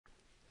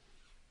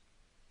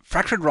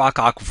Fractured rock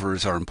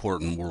aquifers are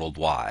important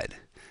worldwide,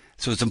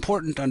 so it's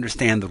important to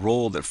understand the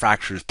role that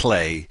fractures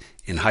play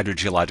in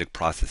hydrogeologic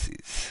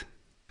processes.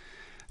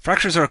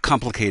 Fractures are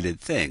complicated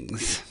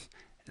things.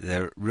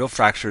 The real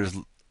fractures,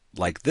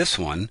 like this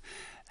one,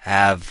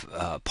 have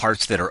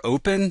parts that are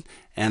open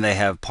and they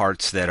have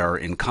parts that are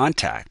in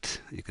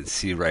contact. You can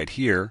see right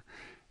here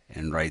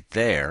and right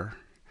there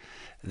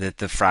that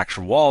the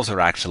fracture walls are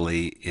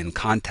actually in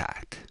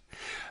contact.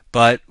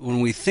 But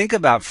when we think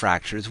about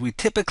fractures, we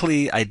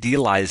typically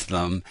idealize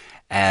them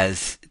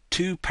as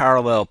two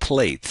parallel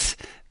plates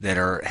that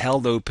are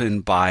held open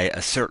by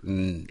a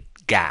certain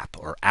gap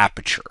or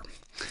aperture.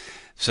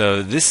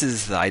 So this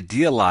is the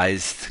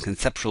idealized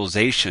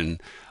conceptualization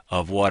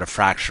of what a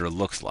fracture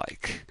looks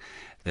like.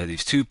 There are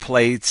these two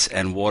plates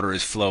and water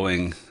is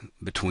flowing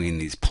between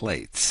these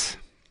plates.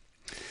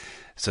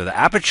 So the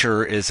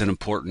aperture is an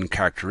important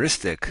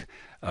characteristic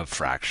of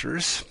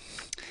fractures.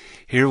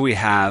 Here we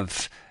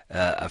have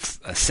a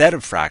set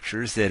of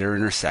fractures that are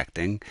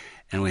intersecting,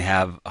 and we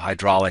have a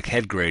hydraulic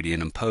head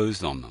gradient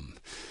imposed on them.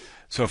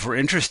 So if we're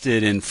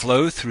interested in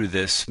flow through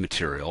this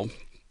material,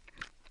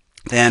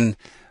 then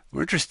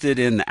we're interested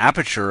in the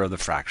aperture of the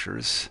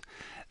fractures.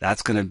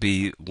 That's going to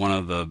be one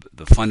of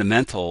the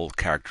fundamental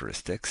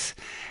characteristics.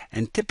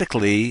 And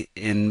typically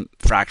in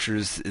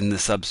fractures in the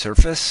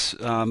subsurface,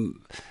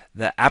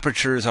 the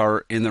apertures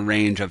are in the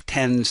range of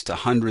tens to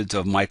hundreds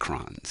of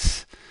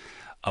microns.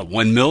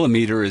 1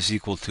 millimeter is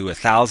equal to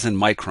 1,000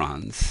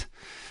 microns.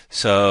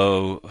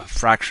 So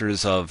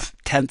fractures of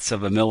tenths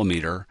of a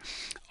millimeter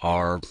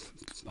are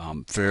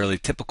fairly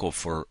typical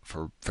for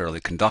fairly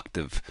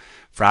conductive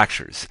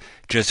fractures.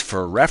 Just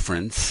for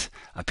reference,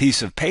 a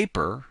piece of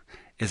paper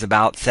is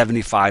about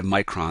 75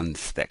 microns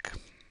thick.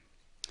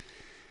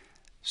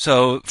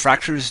 So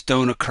fractures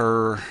don't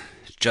occur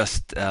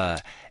just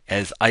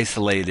as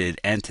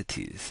isolated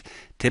entities.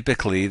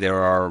 Typically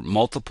there are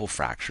multiple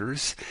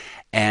fractures,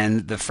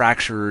 and the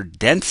fracture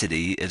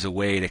density is a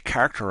way to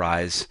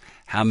characterize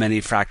how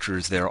many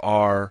fractures there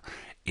are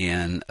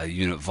in a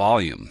unit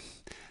volume.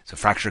 So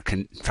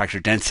fracture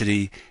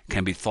density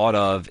can be thought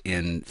of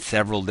in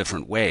several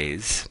different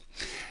ways.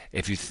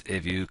 If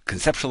you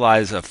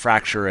conceptualize a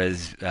fracture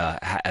as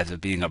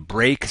being a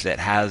break that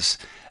has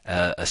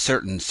a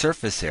certain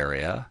surface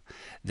area,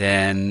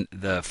 then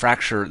the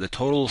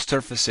total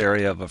surface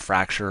area of a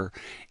fracture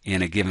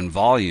in a given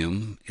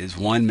volume is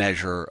one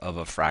measure of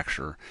a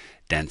fracture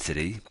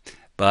density.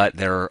 But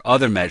there are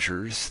other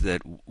measures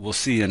that we'll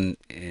see in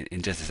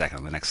just a second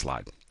on the next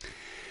slide.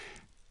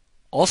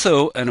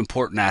 Also, an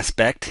important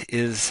aspect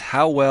is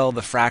how well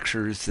the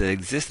fractures that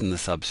exist in the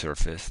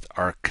subsurface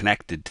are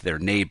connected to their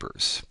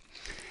neighbors.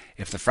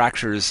 If the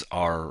fractures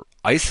are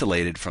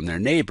isolated from their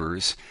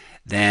neighbors,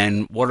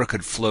 then water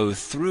could flow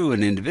through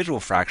an individual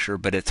fracture,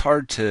 but it's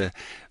hard to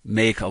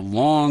make a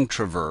long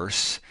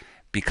traverse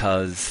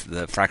because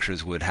the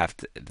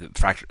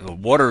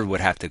water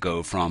would have to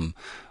go from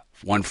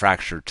one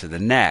fracture to the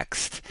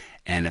next.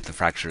 And if the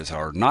fractures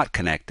are not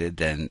connected,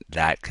 then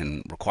that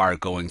can require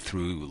going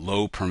through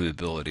low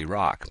permeability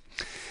rock.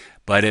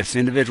 But if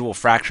individual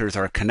fractures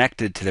are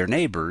connected to their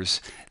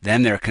neighbors,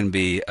 then there can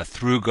be a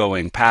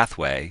through-going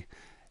pathway,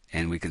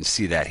 and we can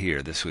see that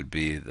here. This would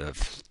be the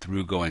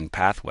through-going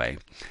pathway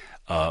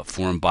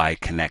formed by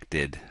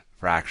connected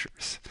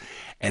fractures.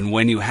 And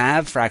when you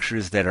have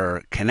fractures that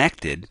are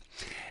connected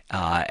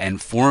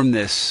and form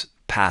this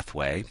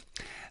pathway,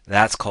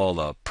 that's called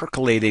a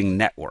percolating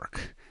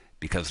network,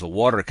 because the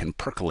water can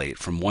percolate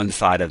from one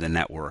side of the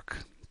network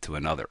to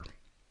another.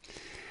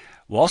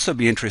 We'll also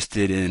be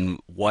interested in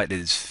what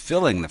is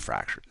filling the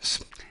fractures.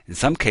 In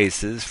some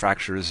cases,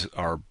 fractures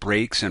are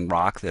breaks in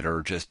rock that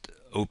are just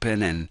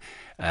open and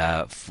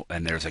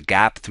there's a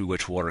gap through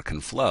which water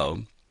can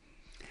flow.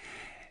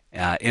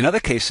 In other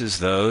cases,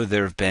 though,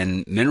 there have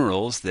been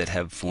minerals that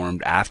have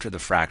formed after the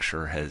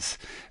fracture has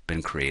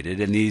been created,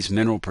 and these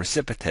mineral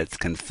precipitates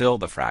can fill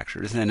the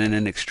fractures. And in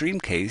an extreme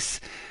case,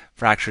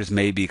 fractures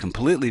may be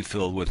completely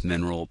filled with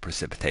mineral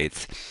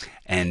precipitates,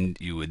 and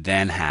you would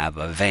then have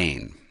a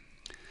vein.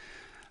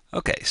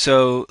 Okay,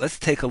 so let's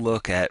take a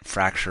look at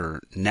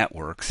fracture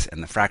networks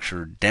and the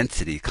fracture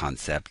density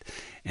concept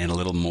in a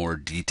little more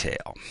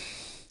detail.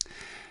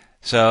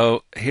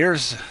 So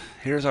here's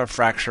our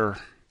fracture.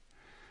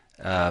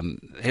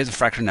 Here's a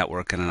fracture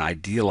network in an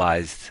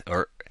idealized,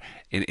 or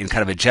in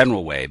kind of a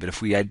general way. But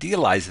if we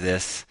idealize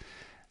this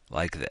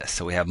like this,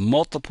 so we have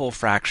multiple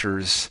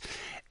fractures,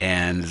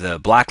 and the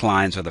black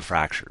lines are the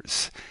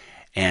fractures.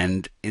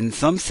 And in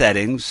some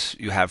settings,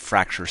 you have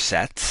fracture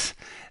sets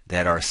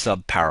that are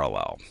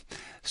subparallel.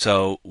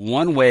 So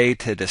one way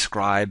to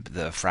describe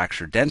the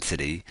fracture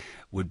density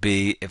would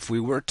be if we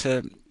were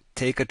to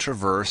take a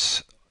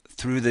traverse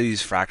through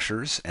these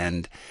fractures,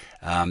 and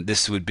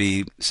this would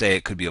be, say,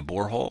 it could be a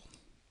borehole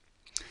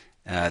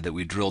that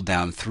we drill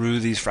down through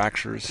these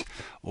fractures,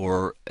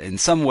 or in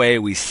some way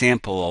we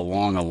sample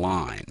along a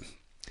line.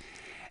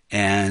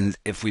 And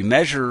if we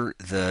measure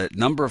the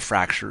number of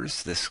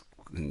fractures,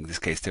 in this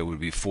case there would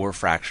be 4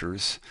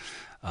 fractures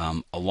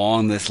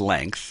along this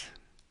length,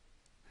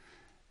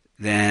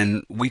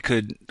 then we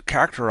could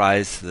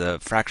characterize the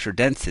fracture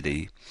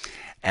density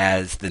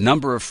as the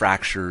number of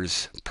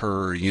fractures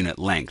per unit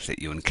length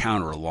that you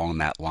encounter along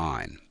that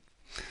line.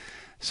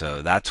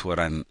 So that's what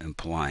I'm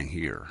implying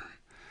here.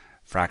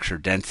 Fracture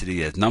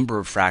density as number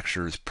of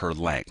fractures per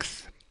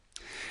length.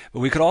 But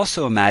we could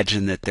also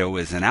imagine that there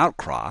was an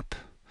outcrop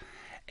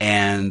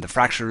and the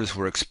fractures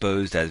were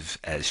exposed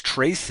as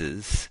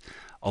traces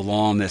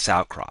along this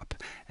outcrop.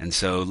 And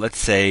so let's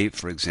say,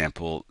 for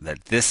example,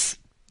 that this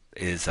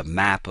is a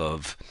map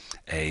of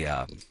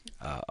a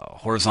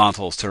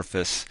horizontal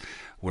surface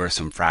where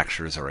some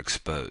fractures are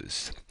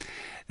exposed.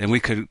 Then we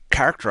could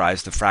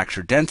characterize the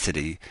fracture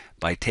density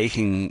by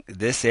taking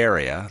this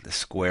area, the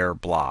square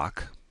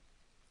block,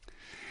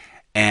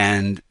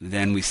 and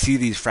then we see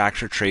these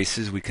fracture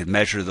traces. We could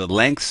measure the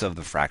lengths of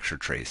the fracture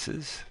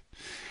traces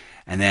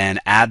and then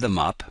add them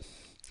up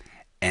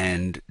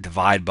and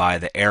divide by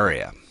the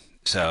area.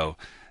 So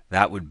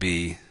that would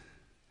be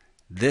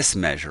this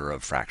measure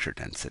of fracture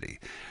density,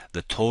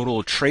 the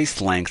total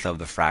trace length of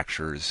the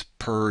fractures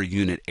per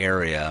unit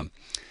area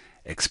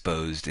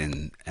exposed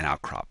in an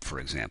outcrop, for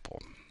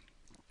example.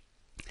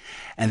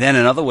 And then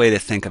another way to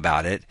think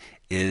about it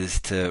is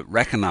to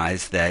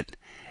recognize that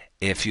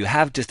if you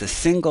have just a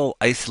single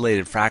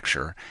isolated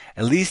fracture,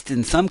 at least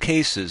in some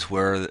cases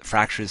where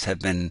fractures have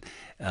been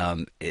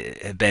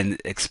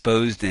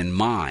exposed in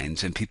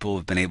mines and people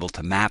have been able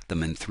to map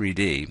them in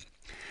 3D,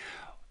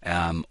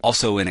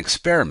 also in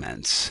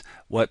experiments,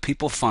 what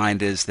people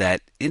find is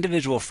that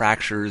individual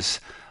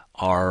fractures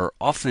are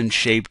often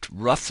shaped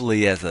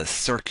roughly as a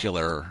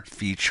circular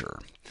feature.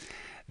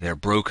 They're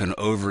broken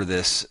over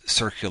this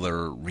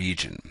circular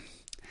region.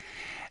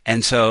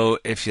 And so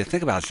if you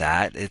think about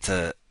that, it's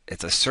a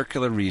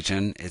circular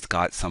region. It's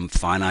got some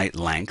finite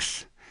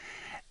length,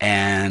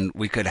 and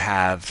we could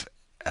have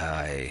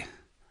a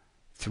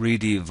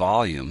 3D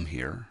volume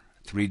here,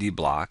 3D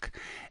block,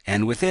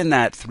 and within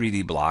that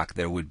 3D block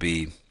there would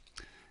be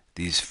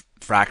these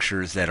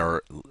fractures that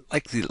are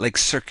like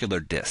circular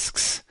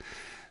discs.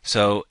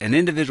 So an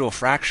individual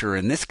fracture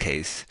in this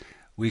case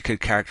we could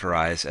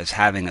characterize as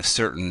having a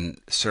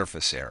certain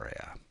surface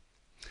area.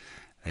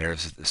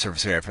 There's the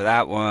surface area for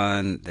that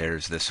one,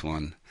 there's this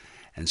one,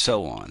 and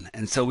so on.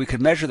 And so we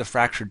could measure the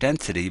fracture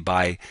density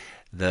by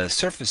the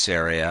surface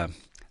area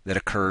that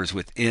occurs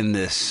within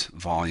this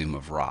volume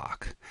of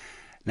rock.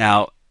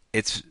 Now,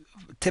 it's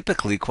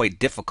typically quite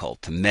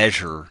difficult to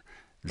measure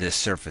this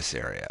surface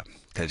area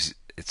because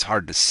it's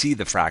hard to see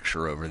the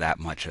fracture over that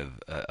much of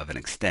an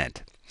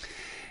extent.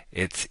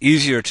 It's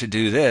easier to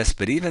do this,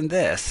 but even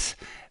this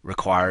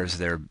requires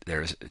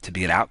there's to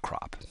be an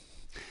outcrop.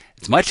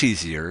 It's much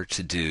easier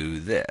to do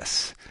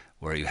this,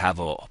 where you have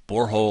a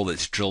borehole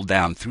that's drilled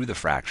down through the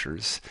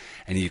fractures,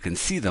 and you can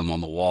see them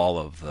on the wall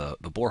of the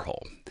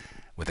borehole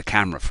with a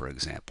camera, for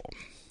example.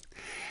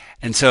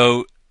 And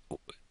so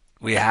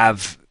we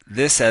have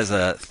this as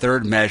a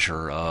third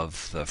measure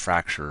of the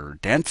fracture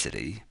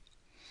density.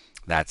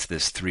 That's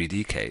this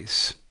 3D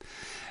case.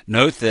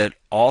 Note that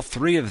all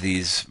three of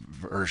these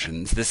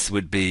versions, this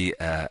would be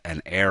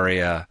an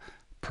area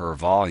per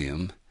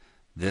volume.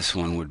 This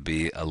one would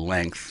be a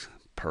length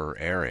per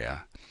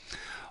area.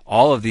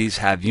 All of these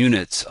have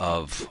units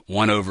of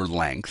 1 over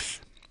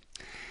length,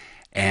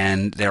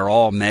 and they're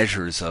all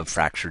measures of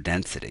fracture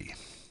density.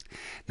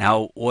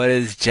 Now, what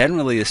is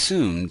generally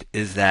assumed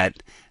is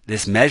that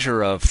this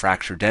measure of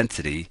fracture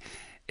density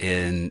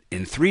in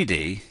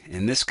 3D,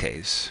 in this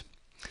case,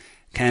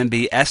 can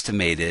be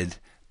estimated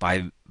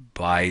by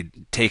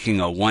taking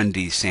a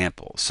 1D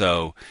sample.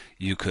 So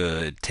you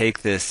could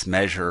take this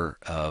measure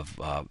of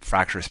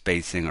fracture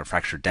spacing or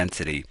fracture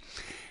density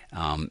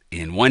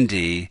in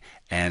 1D,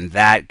 and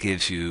that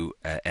gives you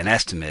an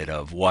estimate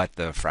of what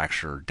the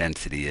fracture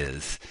density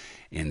is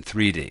in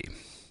 3D.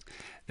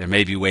 There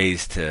may be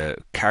ways to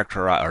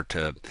characterize or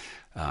to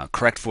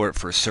correct for it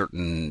for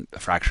certain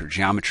fracture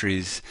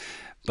geometries,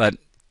 but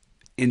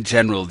in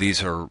general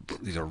these are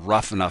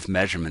rough enough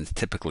measurements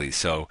typically.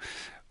 So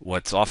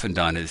what's often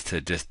done is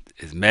to just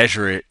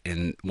measure it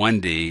in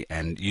 1D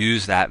and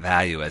use that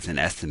value as an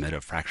estimate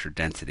of fracture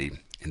density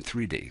in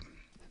 3D.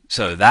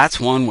 So that's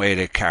one way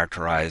to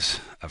characterize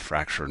a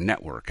fracture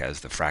network, as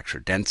the fracture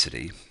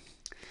density.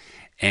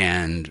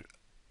 And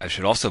I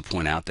should also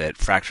point out that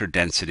fracture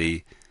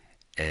density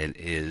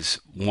is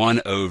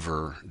 1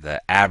 over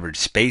the average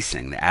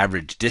spacing, the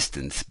average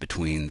distance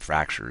between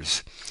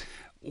fractures,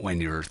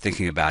 when you're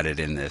thinking about it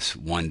in this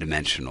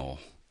one-dimensional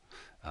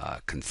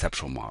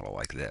conceptual model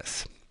like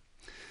this.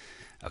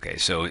 Okay,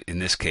 so in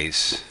this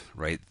case,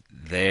 right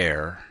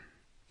there,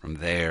 from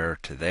there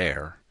to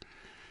there,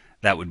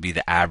 that would be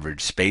the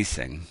average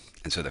spacing,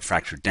 and so the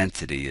fracture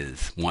density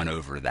is 1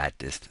 over that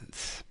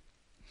distance.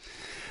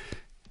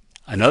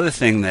 Another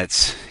thing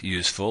that's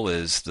useful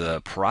is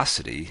the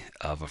porosity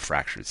of a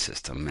fractured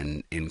system.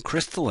 And in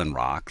crystalline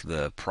rock,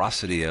 the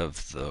porosity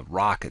of the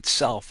rock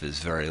itself is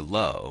very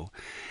low,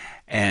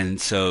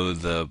 and so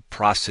the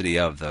porosity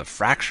of the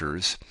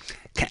fractures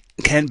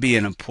can be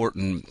an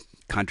important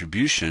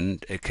contribution.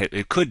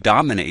 It could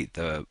dominate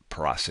the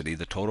porosity,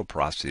 the total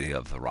porosity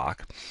of the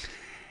rock.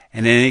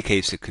 And in any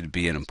case, it could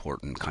be an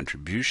important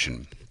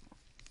contribution.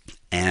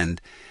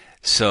 And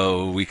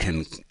so we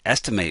can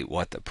estimate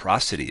what the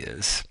porosity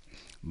is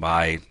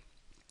by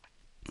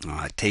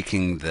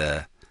taking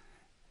the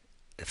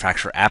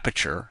fracture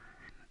aperture,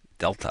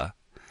 delta,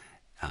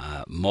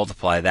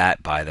 multiply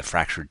that by the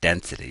fracture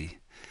density,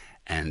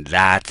 and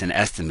that's an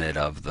estimate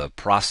of the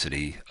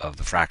porosity of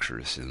the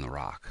fractures in the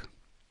rock.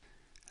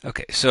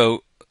 Okay,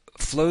 so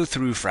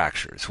flow-through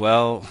fractures.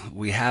 Well,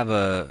 we have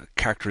a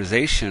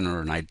characterization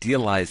or an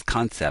idealized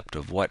concept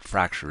of what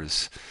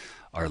fractures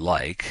are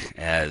like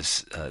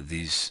as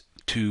these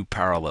two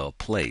parallel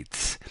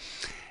plates.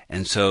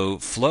 And so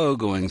flow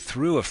going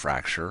through a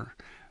fracture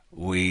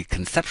we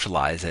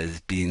conceptualize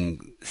as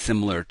being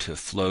similar to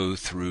flow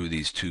through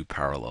these two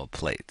parallel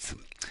plates.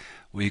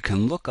 Well, you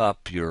can look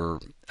up your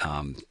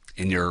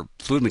in your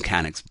fluid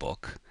mechanics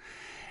book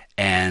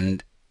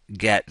and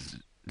get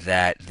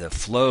that the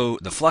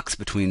flux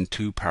between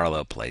two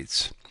parallel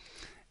plates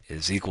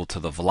is equal to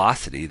the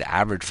velocity, the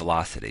average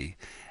velocity,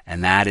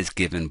 and that is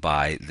given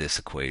by this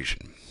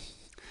equation.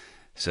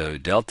 So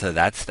delta,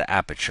 that's the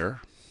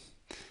aperture.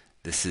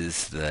 This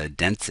is the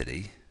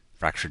density,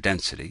 fracture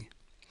density,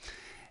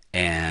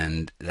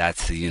 and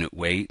that's the unit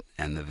weight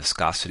and the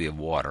viscosity of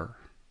water,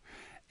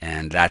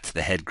 and that's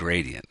the head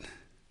gradient.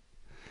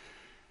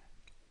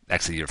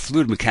 Actually, your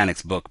fluid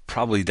mechanics book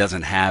probably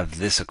doesn't have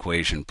this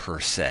equation per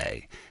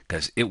se,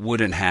 because it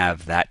wouldn't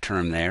have that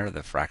term there,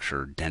 the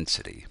fracture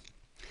density.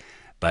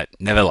 But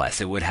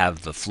nevertheless, it would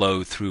have the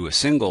flow through a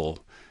single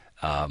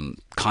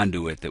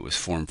conduit that was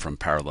formed from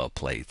parallel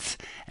plates.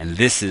 And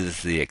this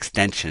is the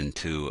extension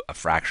to a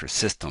fracture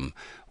system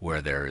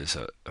where there is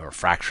or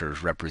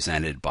fractures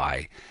represented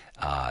by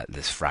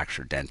this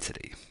fracture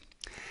density.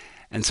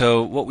 And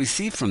so what we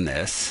see from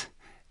this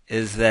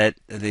is that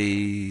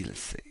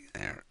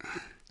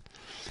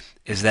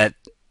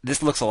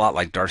this looks a lot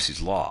like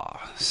Darcy's law.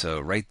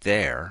 So right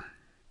there,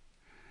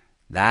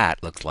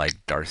 that looks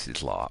like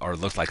Darcy's law, or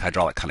looks like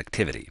hydraulic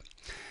conductivity.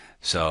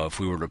 So if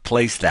we were to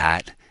replace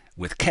that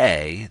with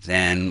K,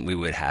 then we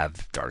would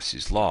have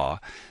Darcy's law.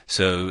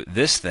 So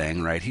this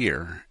thing right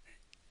here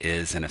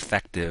is an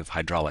effective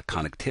hydraulic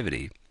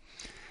conductivity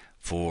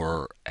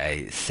for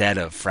a set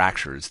of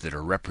fractures that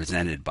are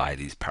represented by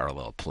these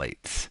parallel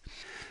plates.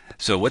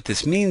 So what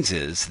this means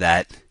is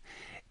that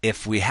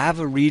if we have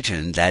a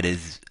region that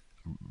is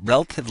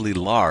relatively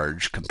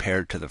large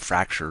compared to the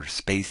fracture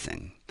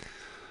spacing,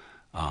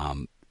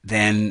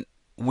 then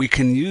we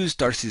can use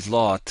Darcy's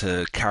law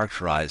to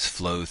characterize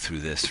flow through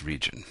this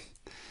region.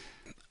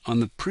 On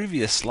the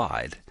previous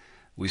slide,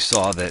 we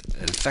saw that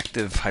an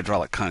effective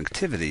hydraulic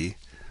conductivity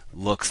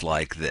looks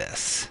like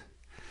this.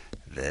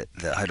 That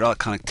the hydraulic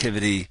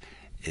conductivity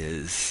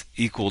is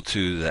equal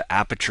to the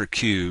aperture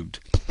cubed,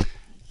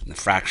 the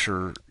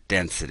fracture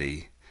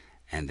density,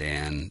 and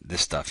then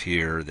this stuff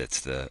here that's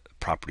the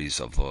properties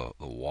of the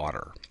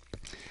water.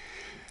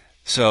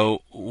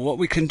 So what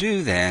we can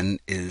do then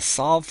is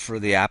solve for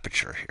the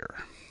aperture here,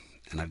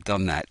 and I've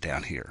done that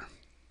down here.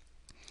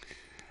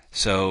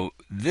 So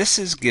this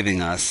is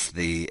giving us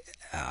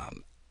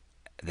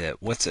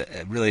what's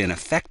really an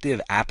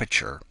effective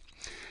aperture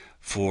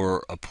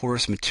for a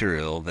porous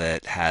material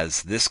that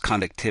has this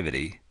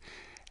conductivity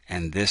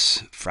and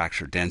this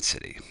fracture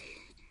density.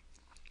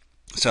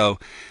 So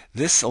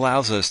this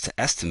allows us to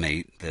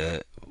estimate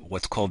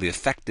what's called the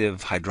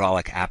effective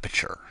hydraulic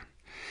aperture.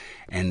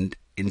 And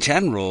in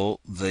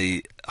general,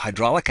 the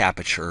hydraulic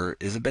aperture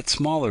is a bit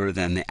smaller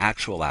than the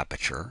actual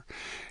aperture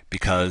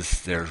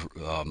because there's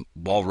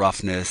wall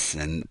roughness,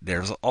 and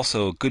there's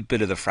also a good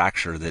bit of the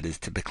fracture that is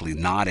typically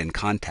not in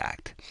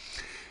contact.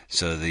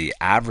 So the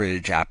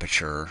average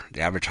aperture,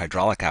 the average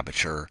hydraulic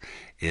aperture,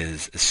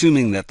 is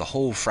assuming that the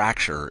whole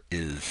fracture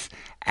is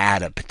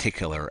at a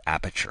particular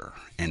aperture.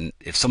 And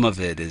if some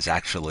of it is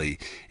actually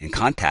in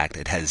contact,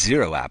 it has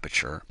zero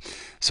aperture.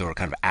 So we're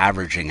kind of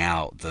averaging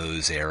out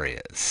those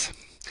areas.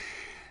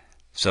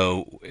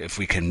 So if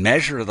we can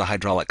measure the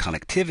hydraulic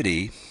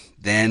conductivity,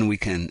 then we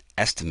can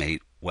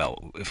estimate,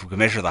 well, if we can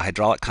measure the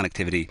hydraulic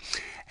conductivity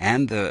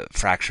and the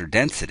fracture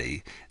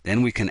density,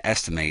 then we can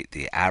estimate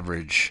the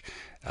average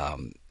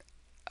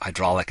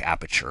hydraulic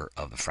aperture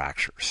of the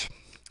fractures.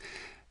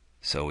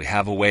 So we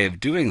have a way of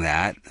doing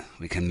that.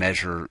 We can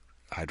measure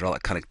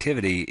hydraulic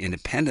conductivity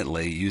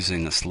independently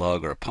using a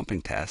slug or a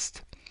pumping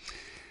test.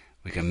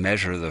 We can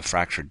measure the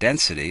fracture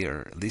density,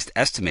 or at least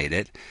estimate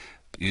it,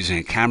 using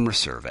a camera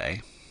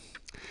survey.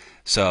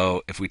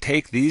 So if we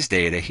take these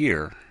data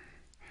here,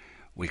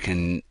 we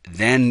can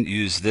then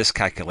use this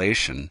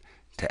calculation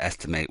to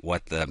estimate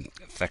what the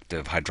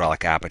effective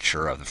hydraulic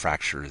aperture of the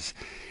fractures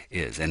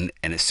is. And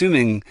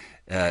assuming,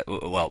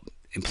 well,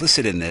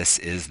 implicit in this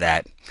is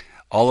that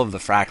all of the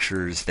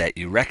fractures that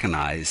you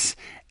recognize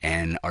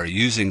and are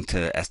using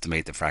to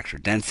estimate the fracture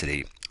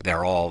density,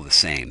 they're all the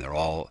same. They're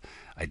all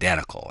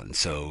identical. And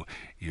so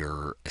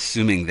you're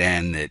assuming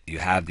then that you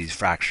have these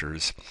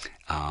fractures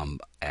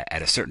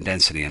at a certain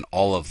density, and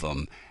all of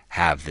them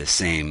have the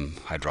same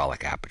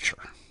hydraulic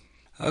aperture.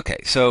 Okay,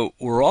 so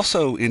we're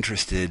also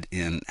interested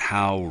in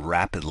how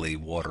rapidly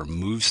water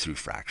moves through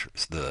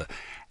fractures. The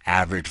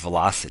average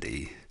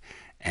velocity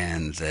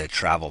and the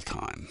travel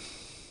time.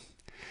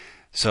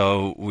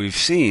 So we've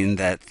seen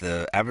that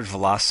the average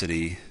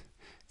velocity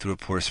through a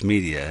porous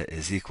media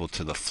is equal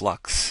to the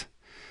flux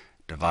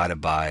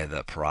divided by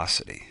the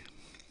porosity.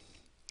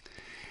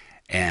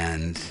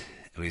 And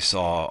we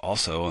saw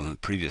also on the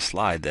previous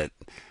slide that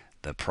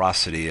the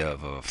porosity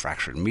of a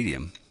fractured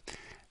medium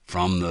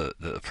from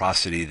the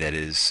porosity that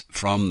is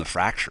from the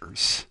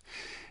fractures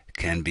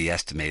can be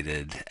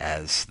estimated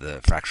as the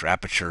fracture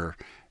aperture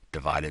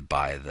divided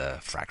by the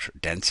fracture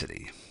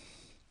density.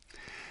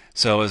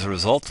 So as a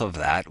result of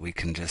that, we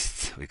could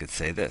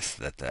say this,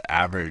 that the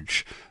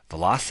average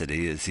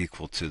velocity is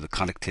equal to the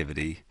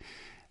conductivity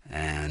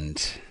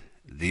and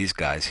these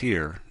guys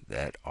here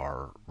that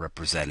are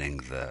representing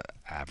the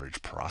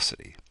average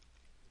porosity.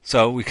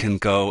 So we can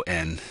go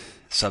and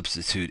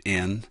substitute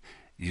in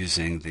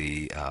using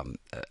the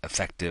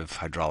effective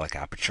hydraulic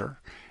aperture,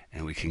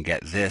 and we can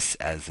get this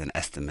as an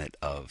estimate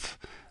of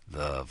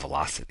the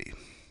velocity.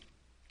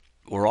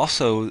 We're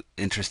also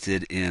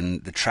interested in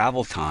the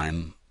travel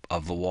time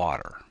of the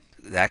water.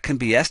 That can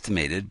be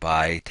estimated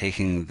by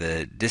taking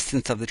the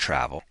distance of the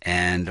travel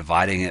and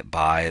dividing it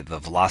by the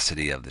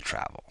velocity of the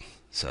travel.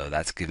 So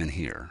that's given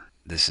here.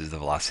 This is the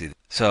velocity.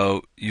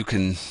 So you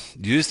can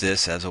use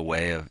this as a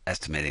way of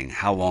estimating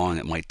how long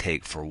it might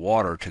take for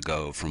water to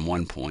go from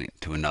one point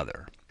to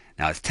another.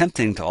 Now it's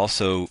tempting to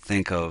also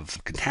think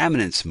of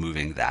contaminants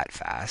moving that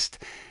fast,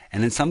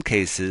 and in some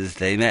cases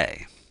they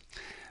may.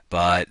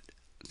 But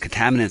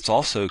contaminants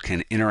also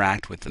can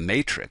interact with the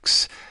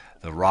matrix,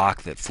 the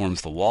rock that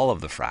forms the wall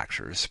of the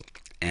fractures,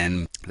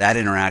 and that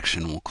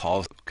interaction will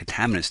cause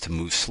contaminants to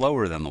move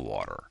slower than the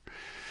water.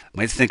 You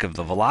might think of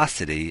the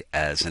velocity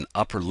as an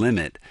upper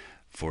limit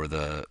for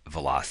the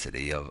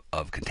velocity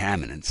of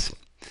contaminants.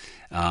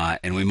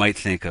 And we might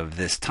think of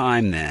this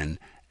time then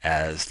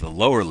as the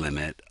lower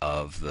limit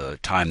of the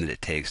time that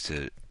it takes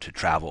to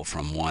travel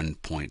from one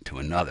point to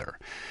another.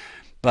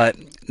 But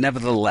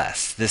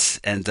nevertheless, this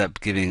ends up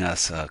giving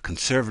us a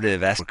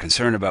conservative estimate. We're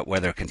concerned about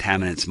whether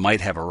contaminants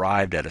might have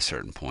arrived at a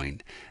certain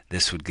point.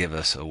 This would give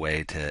us a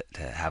way to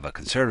have a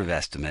conservative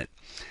estimate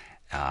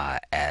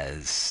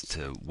as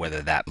to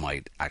whether that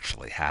might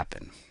actually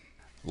happen.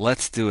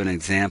 Let's do an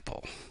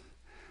example.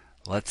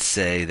 Let's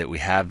say that we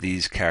have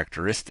these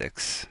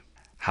characteristics.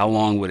 How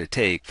long would it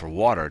take for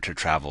water to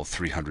travel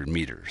 300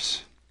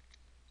 meters?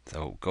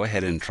 So go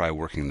ahead and try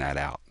working that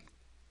out.